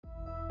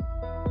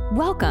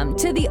Welcome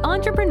to the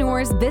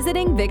Entrepreneurs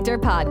Visiting Victor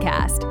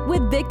podcast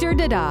with Victor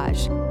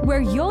Dadaj,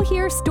 where you'll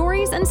hear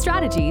stories and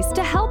strategies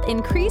to help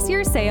increase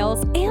your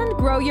sales and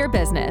grow your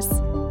business.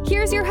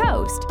 Here's your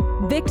host,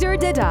 Victor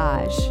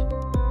Dadaj.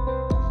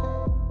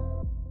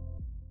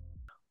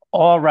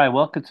 All right,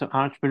 welcome to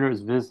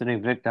Entrepreneurs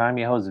Visiting Victor. I'm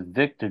your host,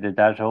 Victor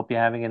Dadaj. I hope you're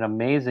having an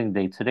amazing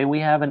day. Today we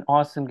have an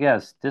awesome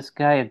guest. This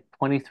guy at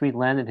 23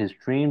 landed his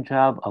dream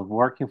job of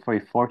working for a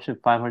Fortune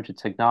 500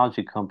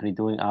 technology company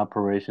doing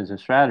operations and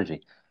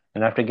strategy.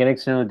 And after getting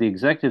to know the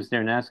executives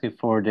there and asking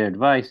for their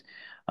advice,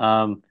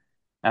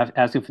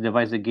 asking for the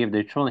advice they gave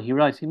their children, he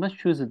realized he must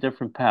choose a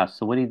different path.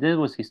 So what he did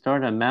was he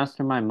started a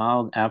mastermind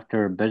modeled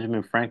after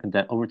Benjamin Franklin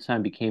that over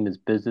time became his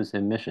business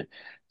and mission.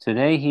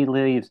 Today he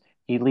leads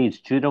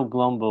Judo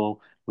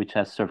Global, which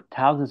has served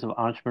thousands of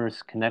entrepreneurs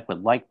to connect with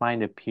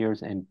like-minded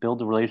peers and build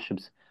the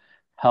relationships,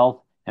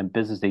 health, and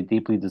business they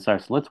deeply desire.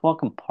 So let's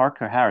welcome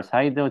Parker Harris.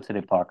 How you doing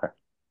today, Parker?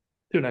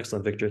 Doing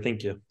excellent, Victor.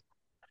 Thank you.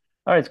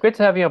 All right, it's great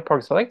to have you on,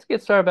 Parker. So I'd like to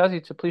get started about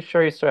you to please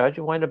share your story. How'd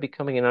you wind up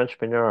becoming an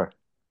entrepreneur?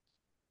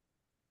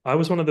 I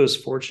was one of those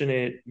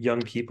fortunate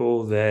young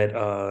people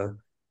that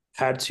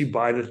had to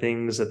buy the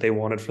things that they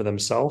wanted for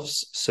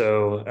themselves.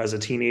 So as a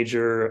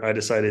teenager, I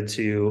decided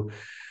to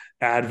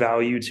add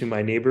value to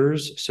my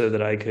neighbors so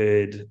that I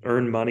could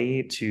earn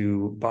money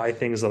to buy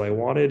things that I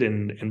wanted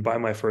and buy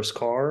my first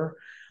car.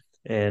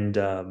 And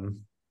so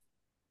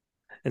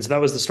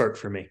that was the start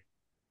for me.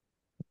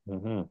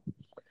 Mm-hmm.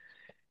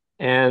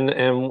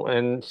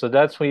 And so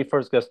that's when you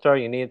first got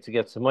started. You needed to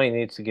get some money. You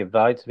needed to give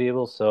value to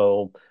people.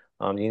 So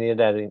you needed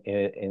that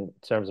in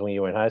terms of when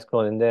you were in high school.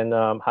 And then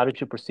how did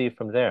you proceed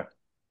from there?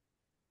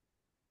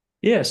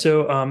 Yeah,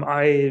 so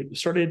I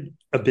started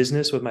a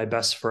business with my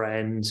best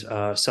friend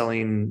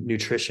selling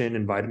nutrition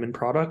and vitamin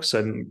products.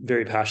 I'm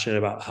very passionate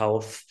about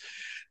health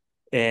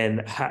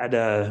and had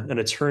an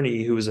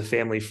attorney who was a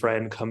family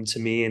friend come to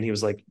me and he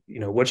was like,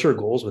 what's your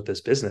goals with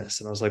this business?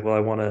 And I was like, well,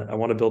 I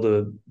want to build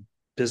a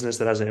business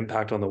that has an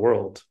impact on the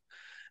world.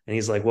 And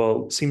he's like,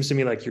 well, it seems to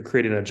me like you're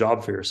creating a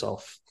job for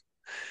yourself.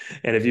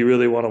 And if you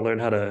really want to learn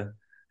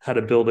how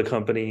to build a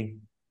company,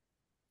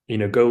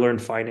 go learn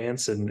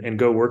finance and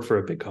go work for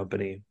a big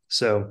company.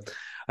 So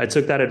I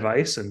took that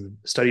advice and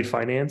studied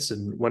finance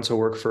and went to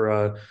work for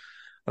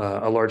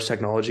a large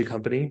technology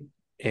company.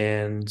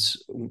 And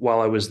while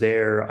I was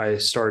there, I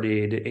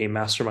started a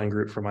mastermind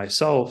group for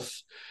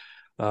myself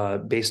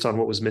based on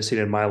what was missing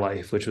in my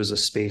life, which was a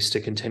space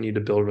to continue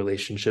to build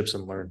relationships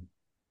and learn.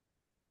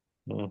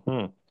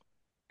 Mm-hmm.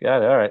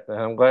 Got it. All right.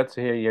 I'm glad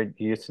to hear you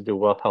used to do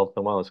well health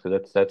and wellness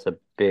because that's a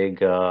big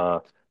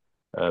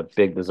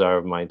desire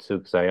of mine too.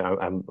 Because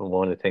I'm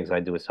one of the things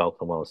I do is health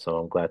and wellness, so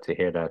I'm glad to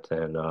hear that.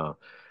 And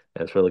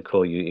it's really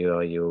cool.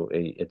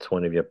 It's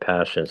one of your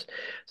passions.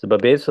 So,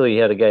 but basically,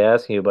 you had a guy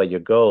asking you about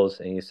your goals,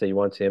 and you say you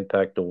want to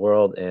impact the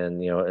world.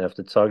 And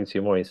after talking to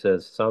you more, he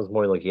says sounds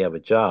more like you have a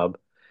job.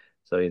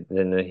 So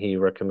then he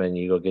recommended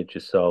you go get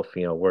yourself,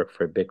 work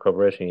for a big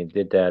corporation. You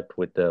did that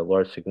with the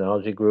large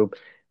technology group,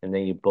 and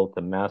then you built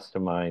the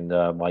mastermind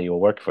while you were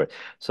working for it.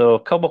 So a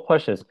couple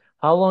questions.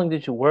 How long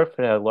did you work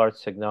for that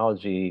large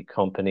technology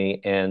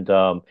company,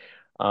 um,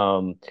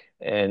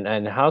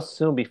 and how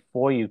soon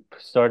before you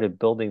started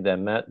building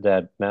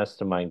that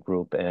mastermind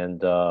group?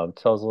 And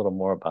tell us a little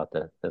more about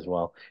that as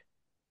well.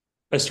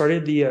 I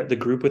started the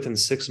group within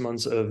 6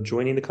 months of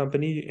joining the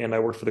company, and I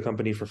worked for the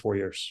company for 4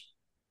 years.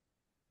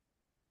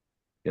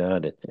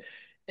 Got it.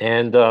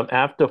 And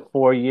after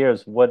 4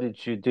 years, what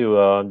did you do?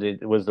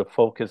 Was the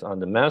focus on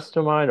the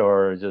mastermind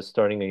or just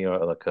starting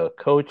like a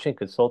coaching,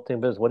 consulting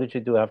business? What did you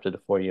do after the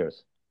 4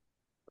 years?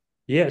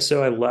 Yeah,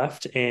 so I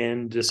left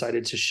and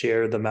decided to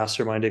share the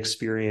mastermind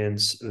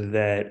experience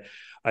that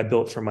I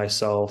built for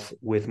myself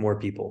with more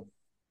people.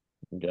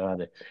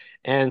 Got it.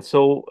 And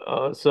so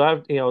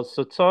I've,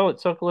 so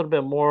talk a little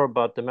bit more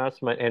about the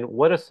mastermind and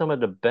what are some of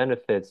the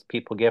benefits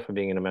people get from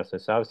being in a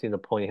mastermind? So obviously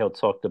Napoleon Hill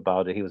talked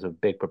about it. He was a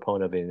big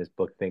proponent of it in his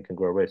book, Think and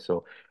Grow Rich.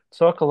 So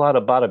talk a lot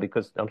about it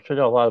because I'm sure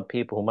there are a lot of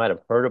people who might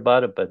have heard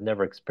about it but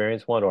never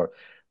experienced one or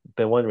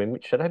been wondering,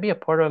 should I be a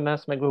part of a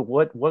mastermind group?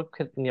 What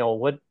could,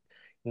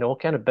 what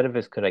kind of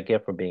benefits could I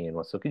get from being in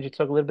one? So could you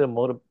talk a little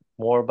bit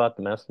more about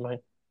the mastermind?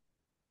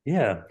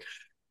 Yeah.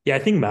 Yeah, I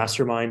think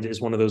mastermind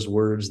is one of those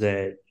words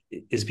that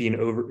is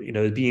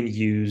being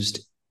used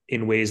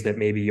in ways that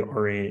maybe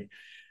aren't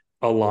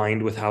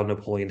aligned with how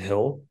Napoleon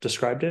Hill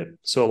described it.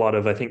 So a lot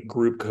of, I think,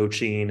 group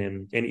coaching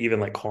and even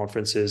like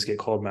conferences get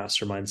called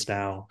masterminds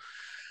now.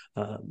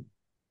 Um,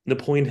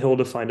 Napoleon Hill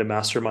defined a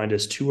mastermind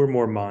as two or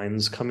more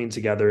minds coming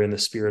together in the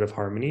spirit of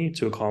harmony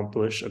to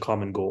accomplish a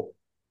common goal.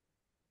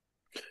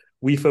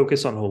 We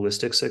focus on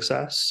holistic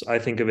success. I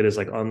think of it as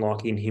like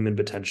unlocking human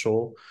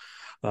potential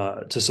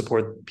to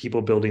support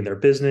people building their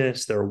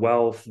business, their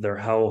wealth, their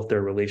health,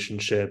 their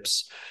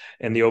relationships,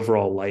 and the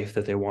overall life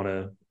that they want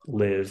to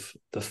live,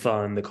 the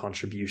fun, the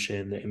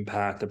contribution, the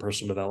impact, the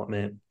personal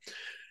development.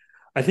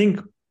 I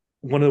think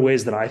one of the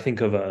ways that I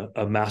think of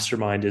a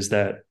mastermind is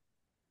that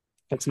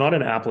it's not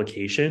an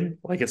application,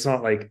 like it's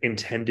not like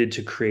intended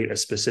to create a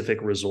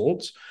specific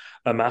result.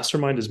 A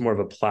mastermind is more of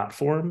a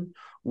platform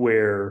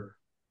where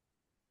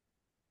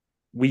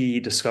we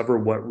discover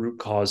what root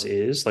cause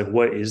is, like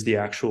what is the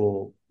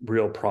actual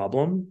real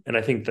problem. And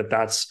I think that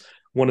that's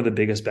one of the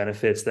biggest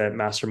benefits that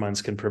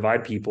masterminds can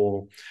provide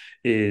people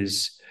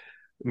is,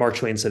 Mark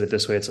Twain said it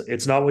this way: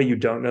 it's not what you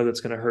don't know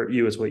that's going to hurt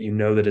you, it's what you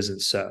know that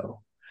isn't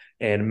so.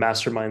 And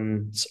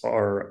masterminds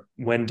are,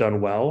 when done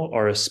well,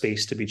 are a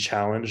space to be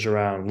challenged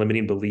around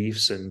limiting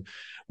beliefs and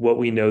what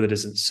we know that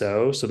isn't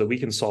so that we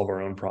can solve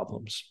our own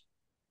problems.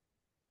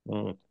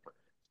 Mm.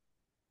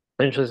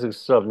 Interesting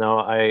stuff. Now,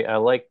 I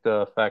like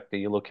the fact that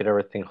you look at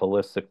everything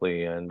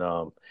holistically,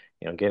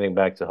 and getting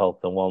back to health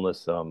and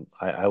wellness.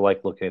 I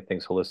like looking at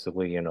things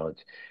holistically.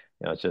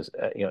 Just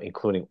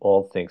including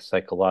all things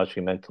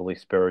psychologically, mentally,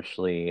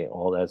 spiritually,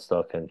 all that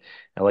stuff. And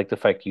I like the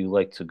fact you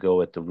like to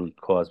go at the root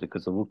cause,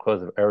 because the root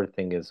cause of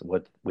everything is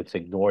what's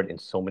ignored in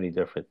so many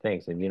different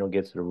things. And if you don't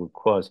get to the root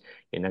cause,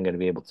 you're not going to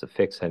be able to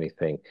fix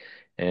anything.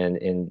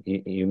 And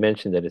you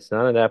mentioned that it's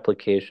not an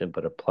application,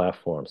 but a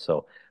platform.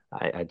 So.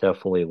 I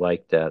definitely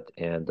like that.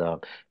 And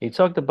you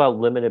talked about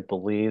limited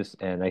beliefs,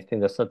 and I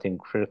think that's something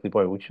critically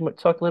important. Would you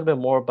talk a little bit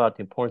more about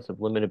the importance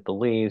of limited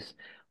beliefs,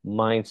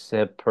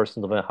 mindset,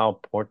 personal development, how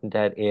important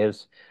that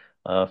is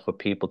for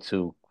people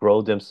to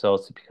grow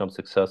themselves, to become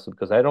successful?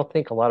 Because I don't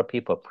think a lot of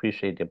people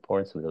appreciate the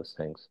importance of those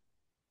things.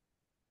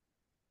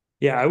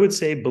 Yeah, I would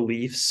say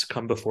beliefs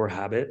come before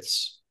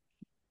habits.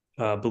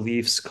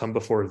 Beliefs come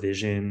before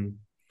vision.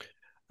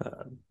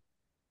 Uh,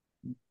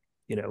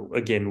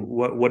 again,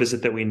 what is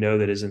it that we know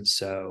that isn't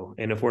so?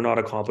 And if we're not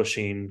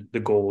accomplishing the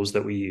goals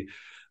that we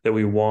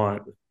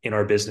want in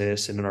our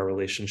business and in our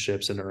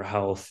relationships and our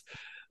health,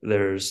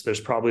 there's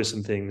probably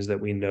some things that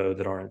we know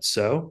that aren't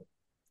so.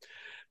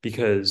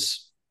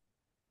 Because,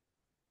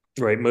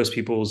 right, most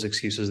people's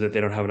excuse is that they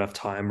don't have enough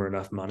time or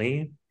enough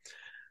money.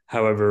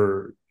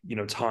 However,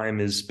 time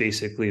is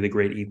basically the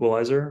great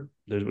equalizer.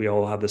 We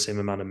all have the same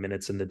amount of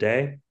minutes in the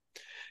day,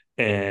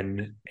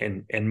 and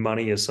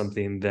money is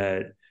something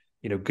that,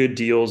 good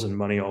deals and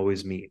money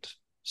always meet.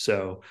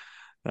 So,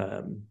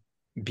 um,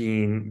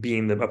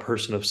 being a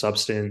person of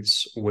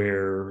substance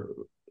where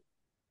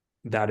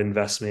that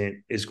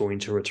investment is going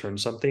to return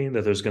something,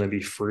 that there's going to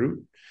be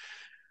fruit.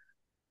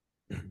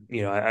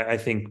 I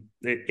think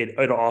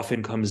it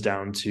often comes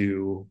down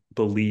to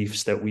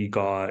beliefs that we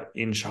got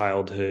in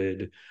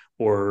childhood,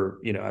 or,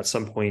 at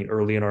some point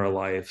early in our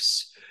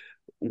lives,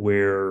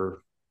 where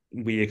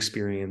we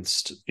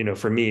experienced,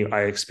 for me,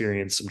 I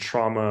experienced some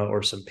trauma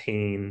or some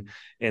pain,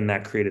 and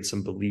that created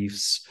some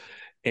beliefs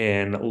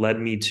and led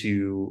me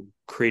to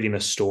creating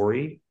a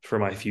story for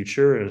my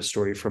future and a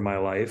story for my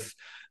life,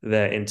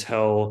 that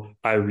until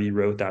I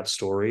rewrote that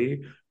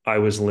story, I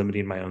was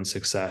limiting my own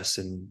success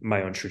and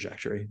my own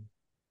trajectory.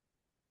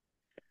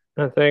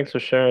 Thanks for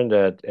sharing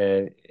that.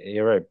 And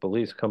you're right,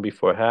 beliefs come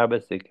before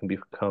habits, they can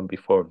become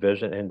before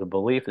vision. And the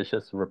belief is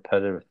just a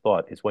repetitive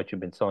thought. It's what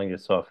you've been telling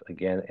yourself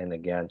again and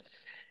again.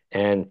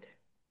 And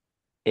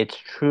it's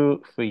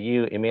true for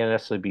you. It may not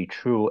necessarily be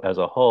true as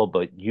a whole,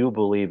 but you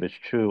believe it's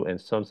true,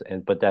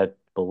 but that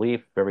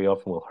belief very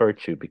often will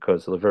hurt you,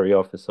 because very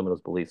often some of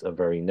those beliefs are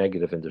very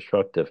negative and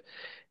destructive.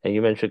 And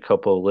you mentioned a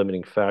couple of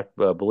limiting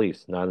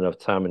beliefs: not enough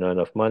time and not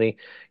enough money.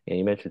 And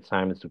you mentioned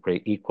time is the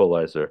great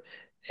equalizer,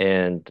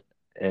 and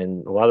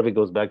and a lot of it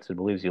goes back to the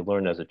beliefs you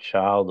learned as a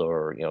child,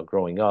 or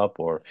growing up,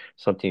 or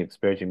something you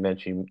experienced. You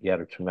mentioned you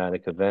had a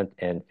traumatic event,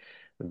 and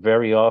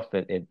very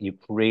often you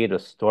create a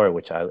story,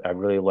 which I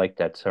really like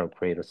that term,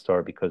 create a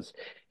story, because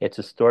it's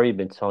a story you've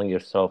been telling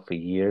yourself for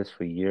years,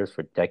 for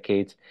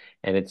decades,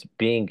 and it's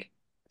being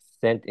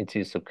sent into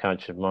your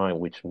subconscious mind,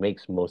 which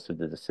makes most of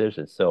the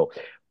decisions. So,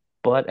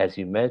 but as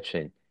you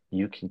mentioned,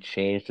 you can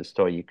change the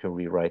story, you can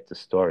rewrite the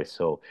story.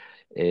 So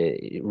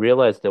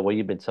realize that what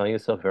you've been telling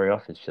yourself very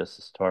often is just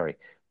a story,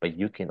 but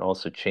you can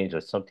also change it.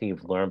 It's something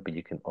you've learned, but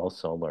you can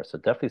also learn. So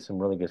definitely some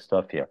really good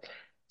stuff here.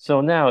 So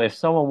now, if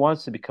someone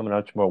wants to become an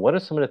entrepreneur, what are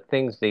some of the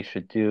things they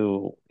should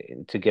do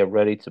to get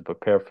ready to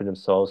prepare for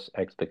themselves,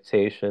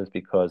 expectations?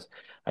 Because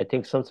I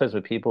think sometimes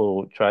when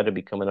people try to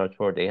become an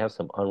entrepreneur, they have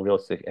some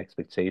unrealistic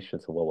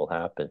expectations of what will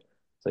happen.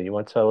 So you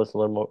want to tell us a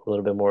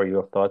little bit more of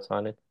your thoughts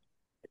on it?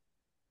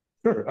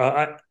 Sure.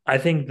 I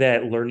think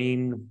that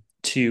learning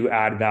to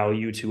add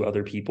value to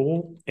other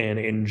people and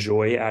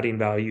enjoy adding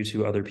value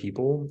to other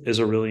people is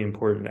a really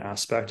important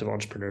aspect of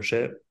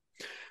entrepreneurship.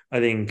 I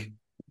think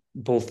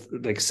both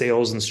like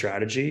sales and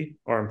strategy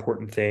are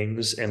important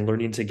things, and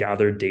learning to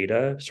gather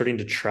data, uh, starting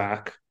to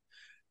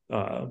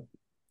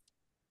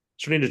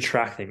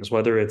track things,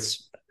 whether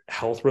it's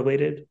health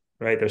related,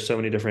 right? There's so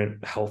many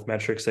different health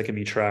metrics that can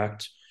be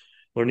tracked.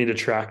 Learning to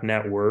track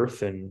net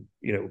worth and,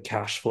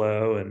 cash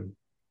flow and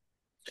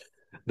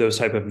those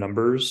type of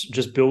numbers.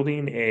 Just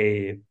building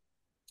a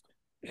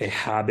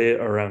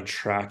habit around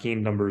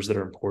tracking numbers that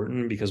are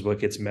important, because what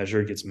gets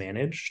measured gets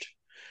managed.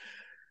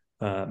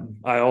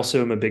 I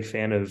also am a big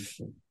fan of,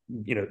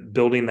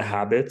 building the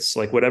habits,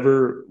 like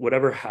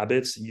whatever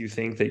habits you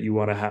think that you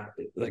want to have,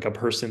 like a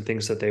person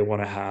thinks that they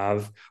want to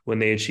have when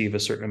they achieve a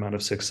certain amount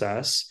of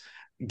success.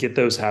 Get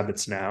those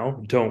habits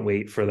now. Don't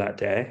wait for that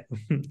day.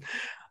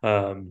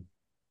 um,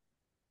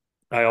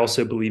 I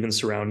also believe in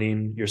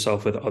surrounding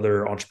yourself with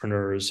other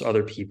entrepreneurs,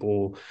 other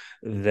people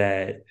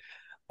that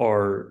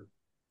are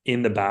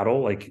in the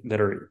battle, like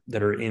that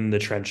are in the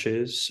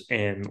trenches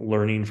and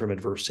learning from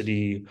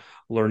adversity,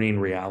 learning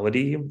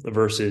reality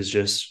versus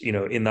just,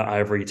 in the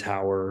ivory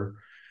tower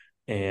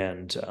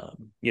and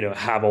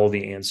have all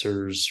the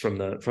answers from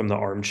the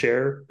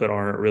armchair, but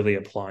aren't really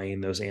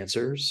applying those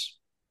answers.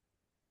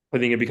 I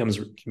think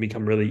can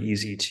become really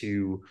easy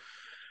to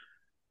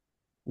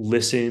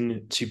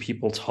listen to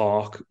people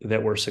talk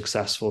that were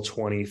successful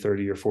 20,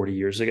 30, or 40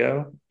 years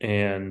ago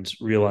and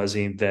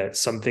realizing that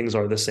some things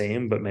are the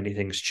same, but many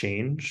things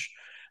change.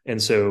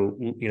 And so,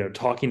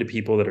 talking to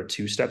people that are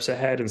 2 steps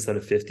ahead instead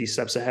of 50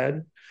 steps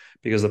ahead,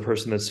 because the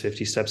person that's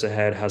 50 steps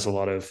ahead has a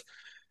lot of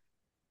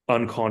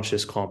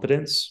unconscious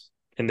competence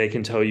and they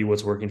can tell you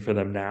what's working for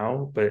them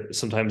now, but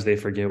sometimes they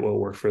forget what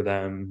worked for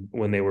them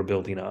when they were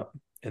building up.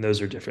 And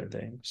those are different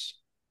things.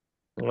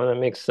 Well, that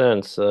makes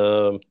sense.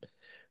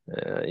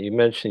 You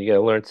mentioned you got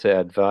to learn to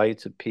add value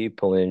to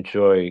people and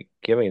enjoy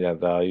giving that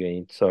value. And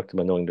you talked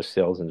about knowing the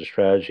sales and the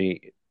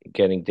strategy,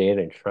 getting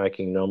data and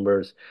tracking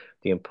numbers,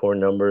 the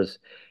important numbers.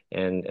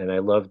 And I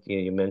loved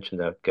you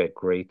mentioned that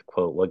great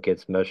quote, what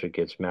gets measured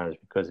gets managed.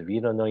 Because if you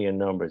don't know your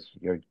numbers,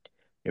 your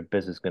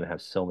business is going to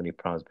have so many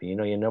problems. But you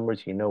know your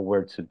numbers, you know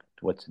what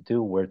to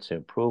do, where to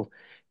improve,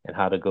 and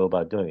how to go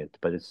about doing it.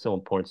 But it's so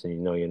important that you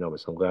know your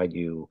numbers. So I'm glad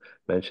you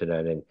mentioned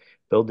that. And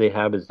build the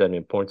habits that are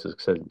important to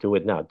success. Do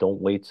it now.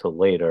 Don't wait till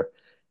later.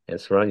 And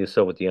surround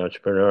yourself with the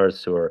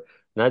entrepreneurs who are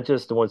not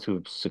just the ones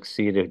who've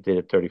succeeded, did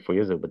it 34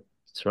 years ago, but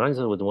surround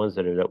yourself with the ones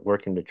that are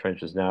working the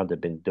trenches now, that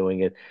have been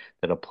doing it,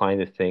 that are applying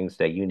the things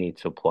that you need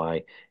to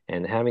apply.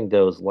 And having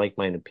those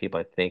like-minded people,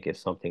 I think,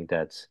 is something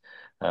that's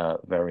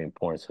very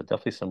important. So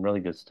definitely some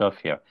really good stuff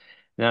here.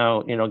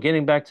 Now,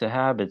 getting back to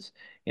habits,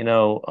 you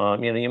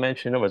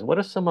mentioned numbers. What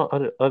are some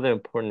other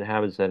important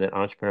habits that an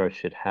entrepreneur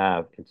should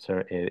have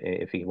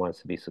if he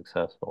wants to be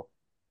successful?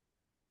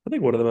 I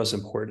think one of the most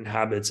important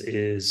habits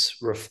is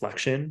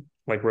reflection,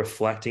 like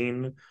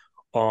reflecting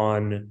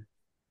on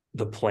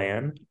the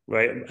plan,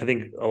 right? I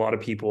think a lot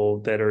of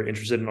people that are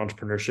interested in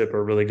entrepreneurship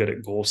are really good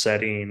at goal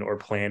setting or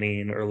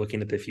planning or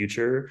looking at the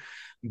future,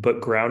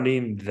 but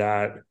grounding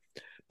that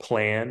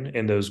plan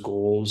and those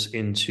goals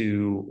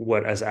into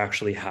what has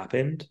actually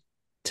happened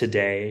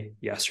today,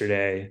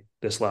 yesterday,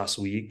 this last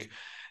week,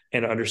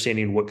 and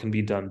understanding what can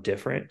be done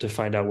different to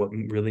find out what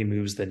really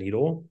moves the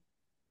needle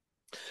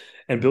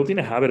and building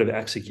a habit of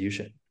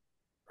execution,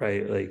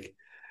 right? Like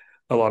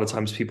a lot of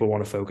times people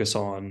want to focus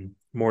on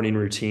morning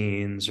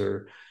routines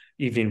or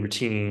evening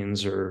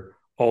routines or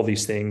all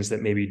these things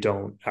that maybe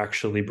don't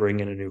actually bring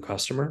in a new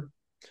customer,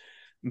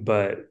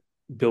 but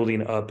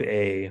building up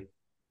a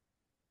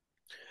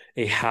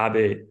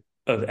habit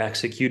of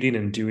executing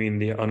and doing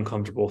the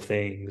uncomfortable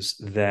things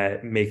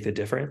that make the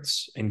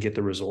difference and get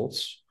the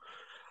results.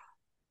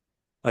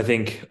 I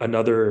think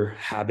another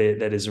habit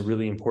that is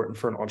really important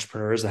for an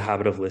entrepreneur is the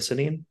habit of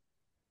listening.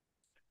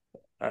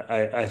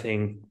 I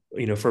think,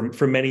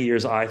 for many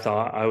years, I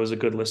thought I was a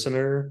good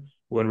listener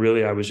when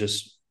really I was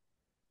just,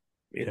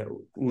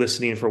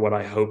 listening for what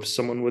I hoped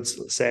someone would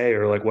say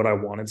or like what I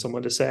wanted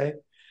someone to say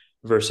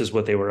versus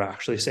what they were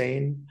actually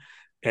saying.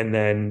 And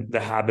then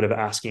the habit of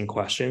asking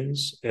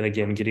questions and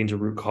again, getting to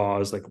root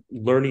cause, like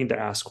learning to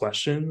ask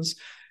questions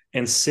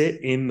and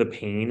sit in the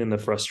pain and the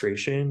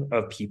frustration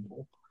of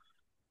people.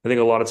 I think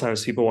a lot of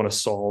times people want to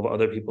solve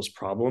other people's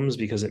problems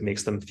because it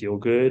makes them feel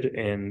good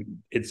and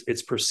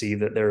it's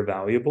perceived that they're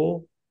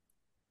valuable.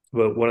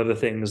 But one of the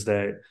things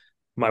that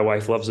my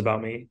wife loves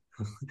about me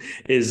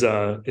is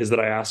that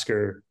I ask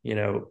her,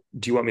 do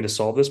you want me to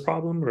solve this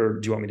problem or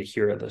do you want me to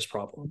hear this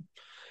problem?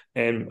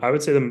 And I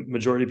would say the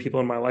majority of people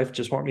in my life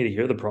just want me to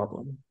hear the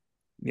problem.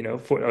 I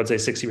would say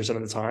 60%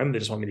 of the time they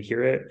just want me to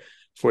hear it.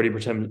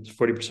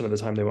 40% of the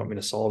time they want me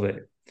to solve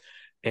it.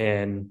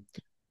 And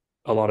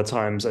a lot of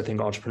times I think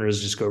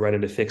entrepreneurs just go right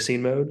into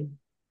fixing mode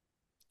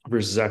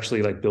versus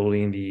actually like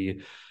building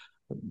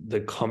the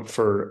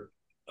comfort,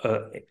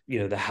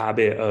 the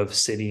habit of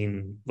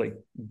sitting, like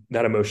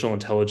that emotional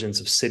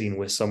intelligence of sitting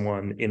with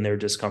someone in their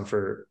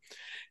discomfort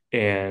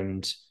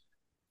and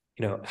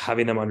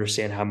having them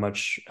understand how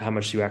much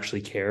you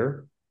actually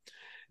care,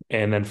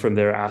 and then from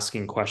there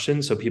asking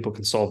questions so people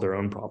can solve their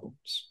own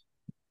problems.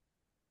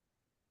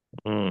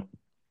 Mm,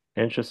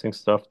 interesting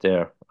stuff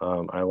there.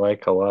 I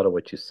like a lot of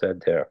what you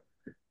said there.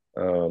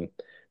 Um,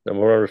 the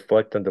more I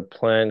reflect on the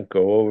plan,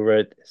 go over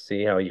it,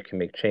 see how you can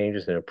make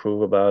changes and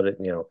improve about it,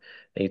 And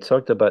you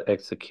talked about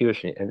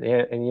execution,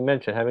 and you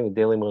mentioned having a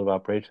daily mode of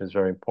operation is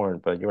very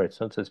important. But you're right,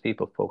 sometimes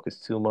people focus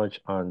too much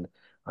on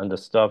the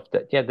stuff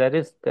that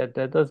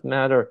does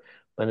matter,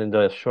 but in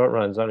the short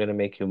run, it's not going to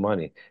make you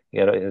money.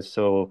 And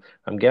so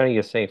I'm getting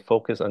you saying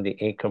focus on the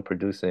income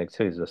producing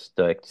activities,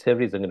 the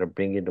activities that are going to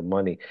bring you the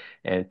money.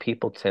 And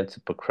people tend to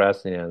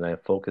procrastinate and I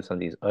focus on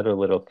these other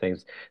little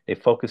things. They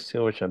focus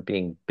too much on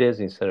being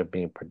busy instead of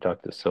being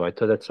productive. So I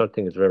thought that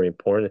something is very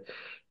important.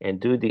 And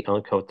do the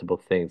uncomfortable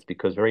things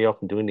because very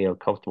often doing the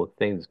uncomfortable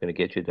things is going to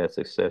get you that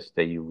success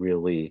that you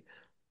really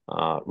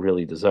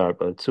really desire.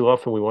 But too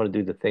often we want to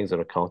do the things that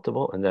are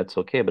comfortable, and that's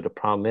okay. But the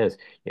problem is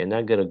you're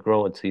not going to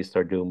grow until you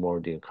start doing more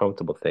of the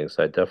uncomfortable things.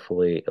 So I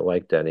definitely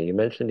like that. And you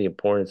mentioned the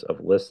importance of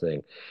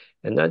listening,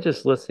 and not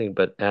just listening,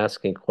 but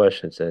asking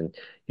questions. And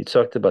you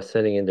talked about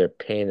sitting in their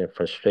pain and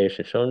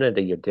frustration, showing them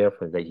that you're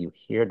different, that you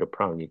hear the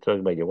problem. You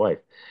talked about your wife.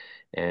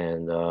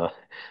 And I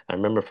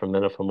remember from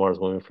Men Are from Mars,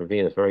 Women for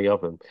Venus, very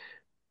often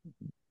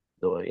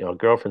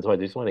girlfriends, I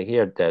just want to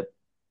hear that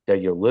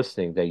you're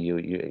listening, that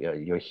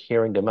you're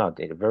hearing them out.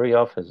 Very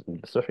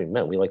often, especially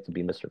men, we like to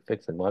be Mr.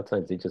 Fix, and a lot of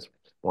times they just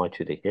want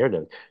you to hear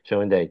them,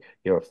 showing that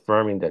you're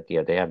affirming that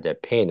they have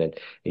that pain, and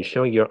you're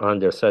showing you're on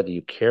their side, that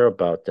you care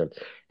about them.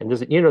 And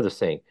there's, the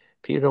saying,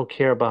 people don't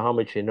care about how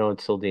much you know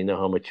until they know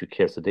how much you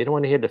care. So they don't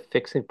want to hear the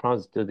fixing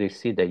problems until they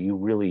see that you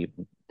really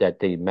that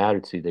they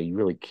matter to you, that you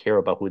really care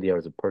about who they are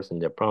as a person,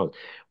 their problems.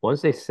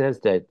 Once they sense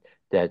that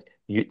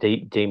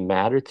they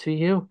matter to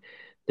you,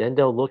 then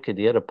they'll look at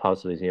the other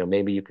possibilities.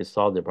 Maybe you can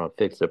solve their problem,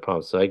 fix their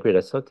problem. So I agree.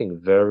 That's something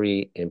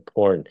very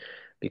important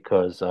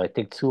because I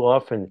think too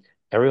often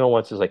everyone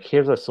wants to like,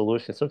 here's our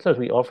solution. Sometimes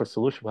we offer a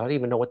solution, but I don't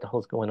even know what the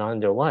hell's going on in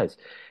their lives.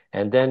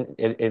 And then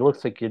it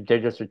looks like they're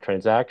just a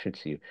transaction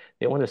to you.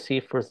 They want to see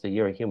first that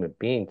you're a human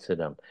being to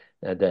them.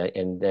 And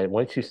then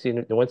once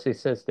they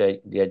sense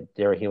that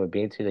they're a human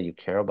being to you, that you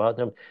care about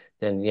them,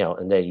 then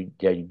and that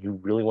you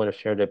really want to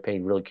share their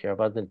pain, you really care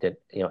about them, that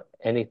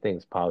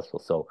anything's possible.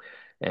 So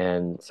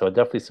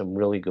definitely some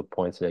really good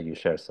points that you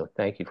share. So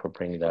thank you for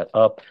bringing that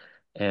up.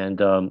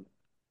 And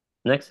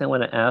next thing I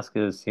want to ask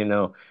is,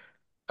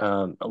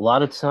 a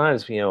lot of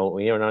times, when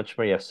you're an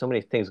entrepreneur, you have so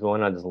many things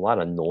going on. There's a lot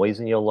of noise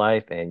in your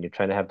life, and you're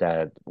trying to have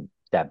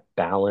that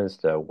balance,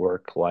 the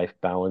work-life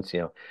balance.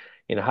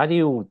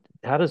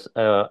 How does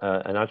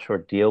an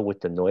entrepreneur deal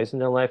with the noise in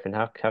their life, and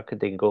how could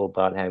they go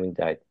about having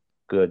that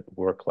good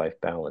work-life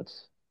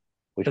balance,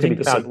 which I can think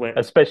be the found, simple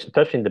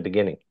especially in the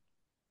beginning.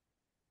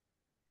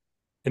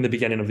 in the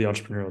beginning of the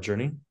entrepreneurial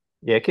journey.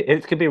 Yeah,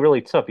 it can be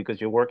really tough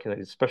because you're working,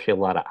 especially a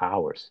lot of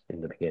hours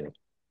in the beginning.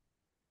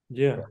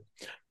 Yeah.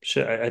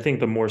 Shit, I think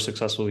the more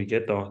successful we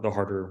get, the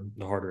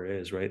harder it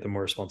is, right? The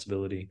more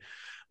responsibility.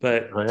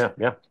 But Oh yeah,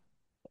 yeah.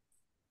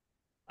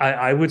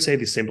 I would say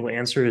the simple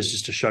answer is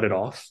just to shut it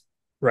off,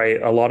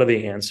 right? A lot of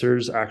the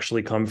answers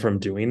actually come from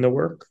doing the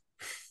work,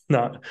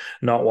 not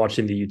not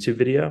watching the YouTube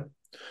video.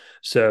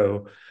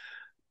 So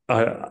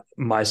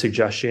my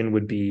suggestion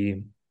would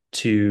be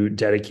to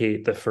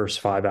dedicate the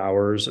first 5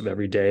 hours of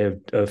every day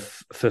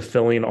of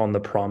fulfilling on the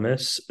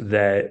promise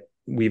that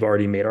we've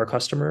already made our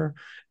customer,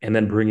 and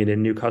then bringing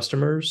in new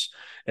customers.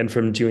 And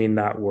from doing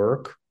that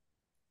work,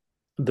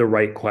 the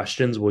right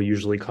questions will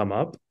usually come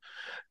up,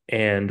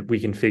 and we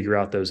can figure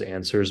out those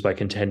answers by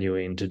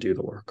continuing to do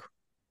the work.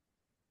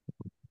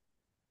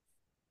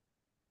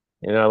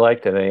 I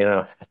like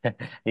that.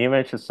 You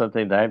mentioned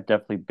something that I've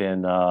definitely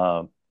been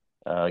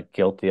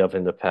guilty of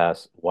in the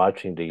past,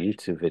 watching the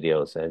YouTube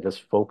videos and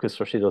just focus,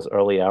 especially those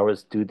early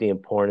hours, do the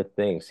important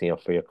things,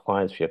 for your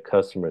clients, for your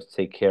customers,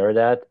 take care of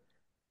that,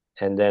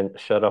 and then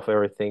shut off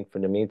everything for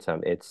the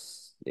meantime.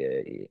 It's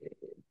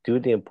do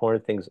the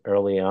important things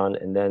early on,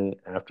 and then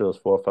after those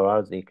 4 or 5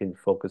 hours, you can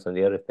focus on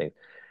the other things.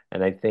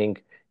 And I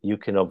think you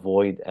can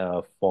avoid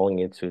falling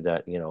into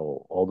that,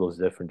 all those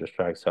different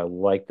distractions. So I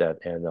like that,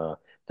 and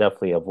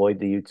definitely avoid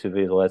the YouTube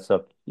video, all that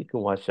stuff. You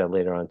can watch that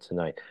later on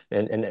tonight.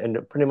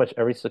 And pretty much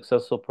every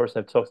successful person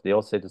I've talked to, they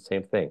all say the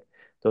same thing.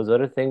 Those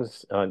other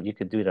things, you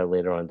could do that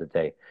later on in the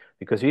day.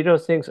 Because you do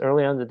those things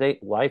early on in the day,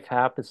 life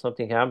happens,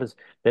 something happens,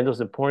 then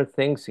those important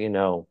things,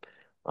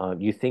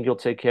 you think you'll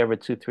take care of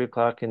it 2, 3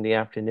 o'clock in the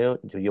afternoon,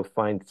 you'll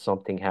find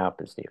something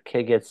happens. Your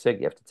kid gets sick,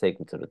 you have to take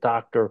him to the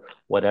doctor,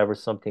 whatever,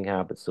 something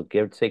happens. So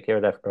take care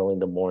of that early in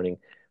the morning.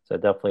 So I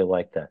definitely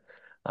like that.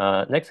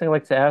 Next thing I'd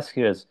like to ask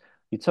you is,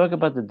 you talk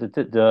about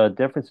the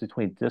difference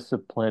between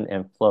discipline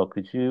and flow.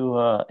 Could you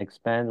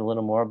expand a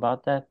little more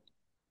about that?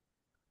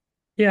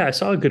 Yeah, I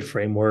saw a good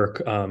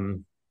framework.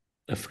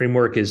 A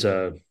framework is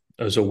a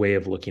way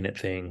of looking at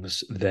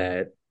things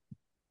that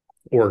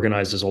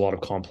organizes a lot of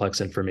complex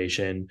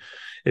information.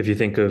 If you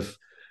think of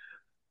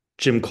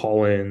Jim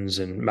Collins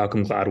and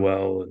Malcolm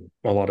Gladwell and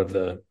a lot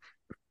of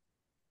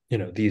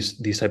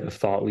these type of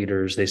thought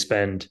leaders, they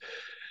spend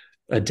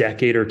a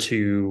decade or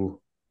two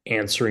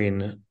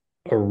answering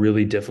a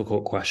really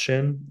difficult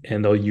question,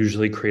 and they'll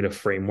usually create a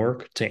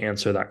framework to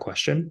answer that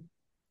question.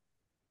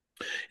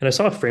 And I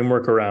saw a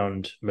framework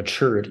around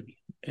maturity,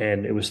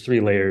 and it was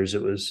 3 layers.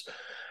 It was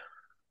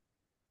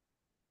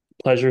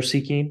pleasure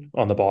seeking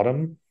on the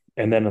bottom,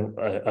 and then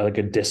like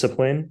a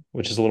discipline,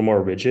 which is a little more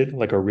rigid,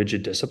 like a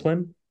rigid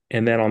discipline.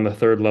 And then on the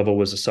third level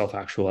was a self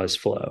actualized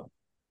flow.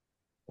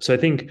 So I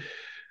think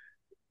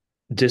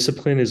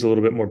discipline is a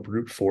little bit more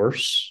brute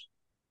force,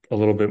 a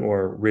little bit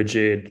more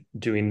rigid,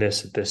 doing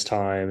this at this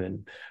time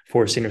and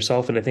forcing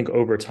yourself. And I think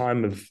over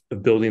time of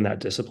building that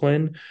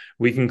discipline,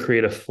 we can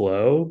create a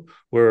flow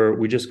where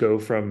we just go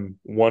from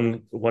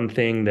one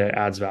thing that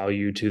adds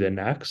value to the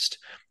next.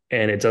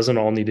 And it doesn't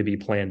all need to be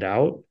planned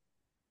out.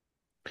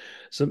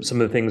 some of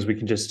the things we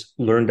can just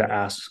learn to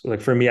ask.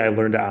 Like for me, I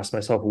learned to ask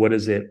myself, what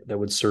is it that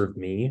would serve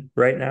me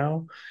right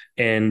now?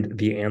 And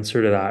the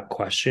answer to that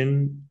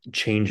question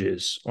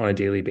changes on a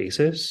daily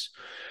basis.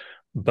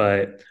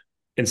 But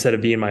instead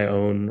of being my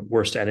own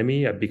worst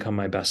enemy, I've become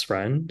my best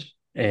friend.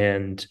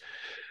 And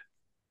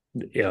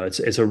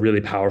it's a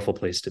really powerful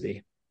place to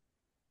be.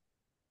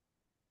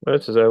 I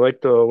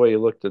like the way you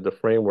looked at the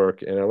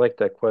framework, and I like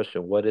that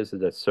question. What is it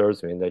that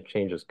serves me? And that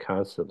changes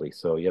constantly.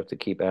 So you have to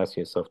keep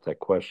asking yourself that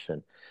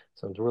question.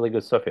 So it's really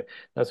good stuff here.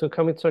 Now, so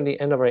coming to the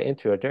end of our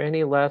interview, are there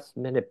any last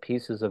minute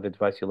pieces of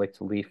advice you'd like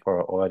to leave for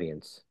our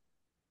audience?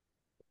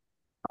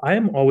 I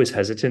am always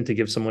hesitant to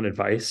give someone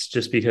advice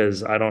just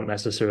because I don't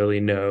necessarily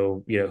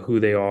know,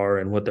 who they are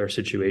and what their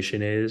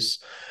situation is.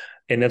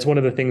 And that's one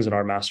of the things in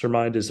our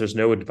mastermind is there's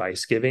no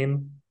advice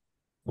giving.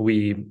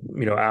 We,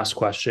 ask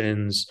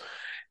questions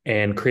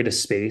and create a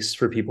space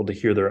for people to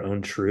hear their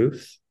own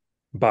truth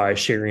by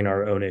sharing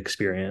our own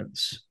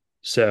experience.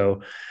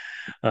 So,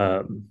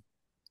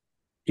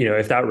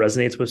 if that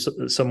resonates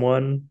with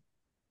someone,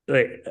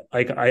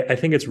 I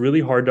think it's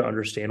really hard to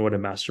understand what a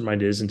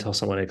mastermind is until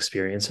someone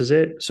experiences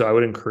it. So I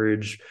would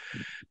encourage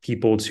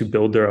people to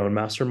build their own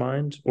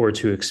mastermind or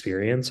to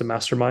experience a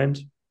mastermind.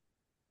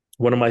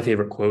 One of my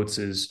favorite quotes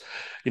is,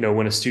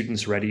 when a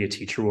student's ready, a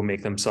teacher will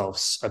make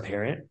themselves a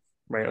parent,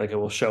 right? Like it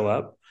will show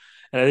up.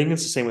 And I think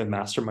it's the same with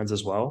masterminds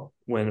as well.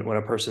 When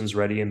a person's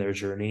ready in their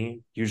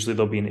journey, usually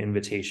there'll be an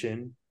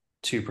invitation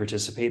to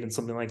participate in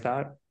something like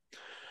that.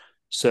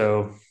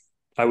 So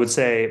I would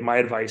say my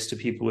advice to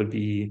people would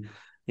be,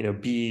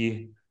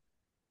 be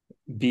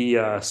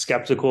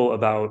skeptical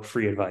about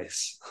free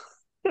advice.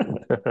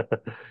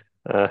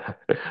 uh,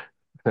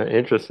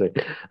 Interesting.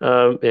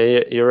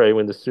 Yeah, you're right.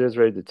 When the student's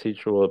ready, the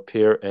teacher will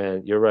appear.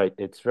 And you're right.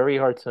 It's very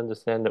hard to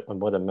understand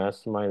what a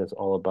mastermind is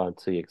all about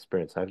to the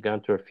experience. I've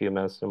gone through a few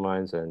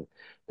masterminds, and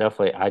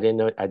definitely I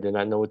did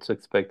not know what to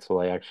expect till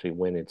I actually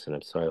went into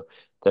them. So I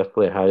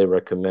definitely highly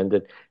recommend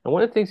it. And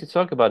one of the things you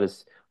talk about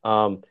is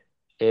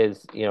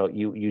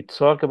you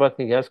talk about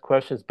things, you ask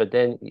questions, but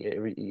then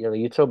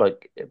you talk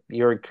about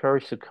you're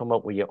encouraged to come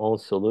up with your own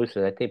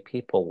solution. I think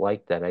people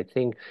like that.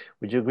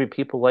 Would you agree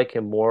people like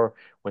it more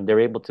when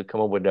they're able to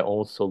come up with their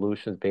own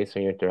solutions based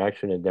on your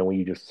interaction, and then when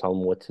you just tell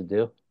them what to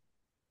do?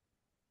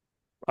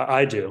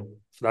 I do.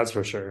 That's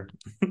for sure.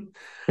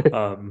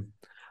 um,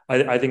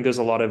 I think there's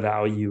a lot of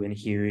value in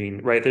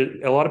hearing, right?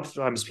 A lot of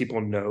times people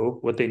know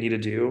what they need to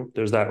do.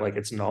 There's that, like,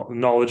 it's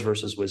knowledge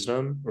versus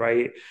wisdom,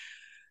 right?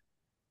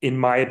 In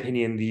my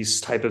opinion,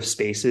 these type of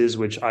spaces,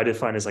 which I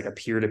define as like a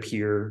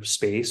peer-to-peer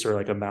space or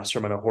like a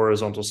mastermind, a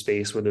horizontal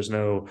space where there's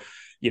no,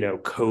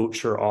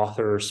 coach or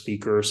author or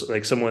speaker, so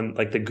like someone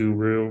like the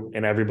guru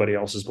and everybody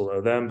else is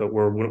below them. But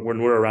when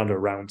we're around a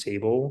round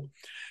table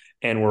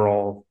and we're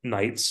all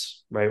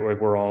knights, right?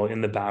 We're all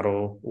in the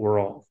battle, we're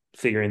all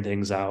figuring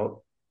things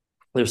out.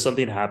 There's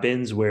something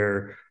happens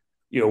where,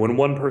 when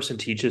one person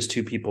teaches,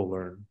 two people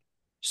learn.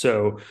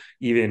 So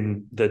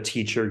even the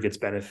teacher gets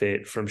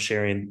benefit from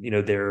sharing,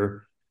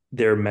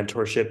 their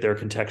mentorship, their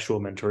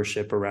contextual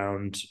mentorship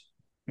around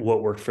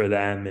what worked for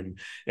them, and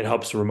it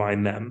helps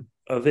remind them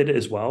of it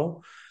as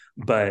well.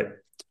 But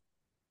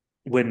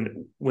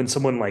when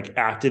someone like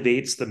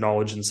activates the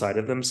knowledge inside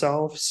of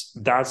themselves,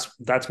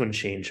 that's when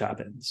change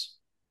happens.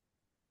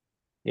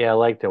 Yeah, I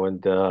like that when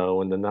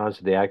the knowledge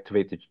they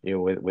activate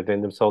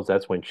within themselves,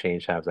 that's when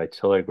change happens. I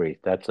totally agree.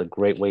 That's a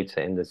great way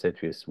to end this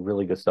interview. It's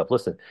really good stuff.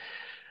 Listen,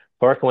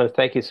 Mark, I want to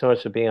thank you so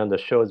much for being on the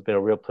show. It's been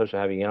a real pleasure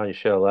having you on. You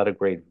share a lot of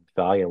great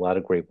value, a lot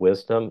of great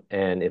wisdom.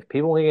 And if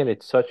people want to get in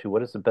touch with you,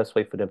 what is the best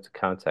way for them to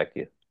contact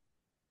you?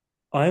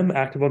 I'm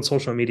active on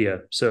social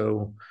media.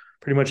 So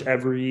pretty much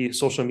every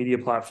social media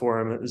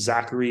platform,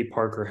 Zachary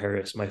Parker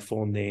Harris, my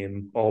full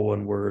name, all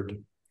one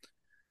word,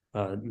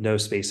 no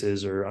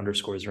spaces or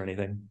underscores or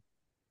anything.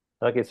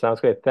 Okay, sounds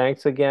great.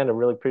 Thanks again. I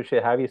really appreciate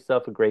it. Have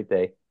yourself a great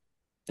day.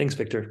 Thanks,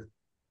 Victor.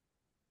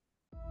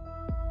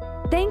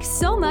 Thanks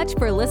so much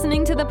for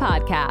listening to the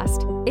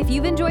podcast. If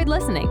you've enjoyed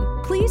listening,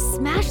 please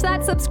smash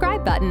that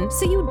subscribe button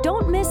so you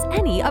don't miss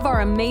any of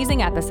our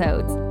amazing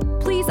episodes.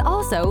 Please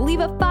also leave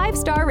a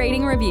 5-star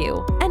rating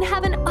review and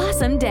have an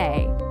awesome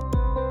day.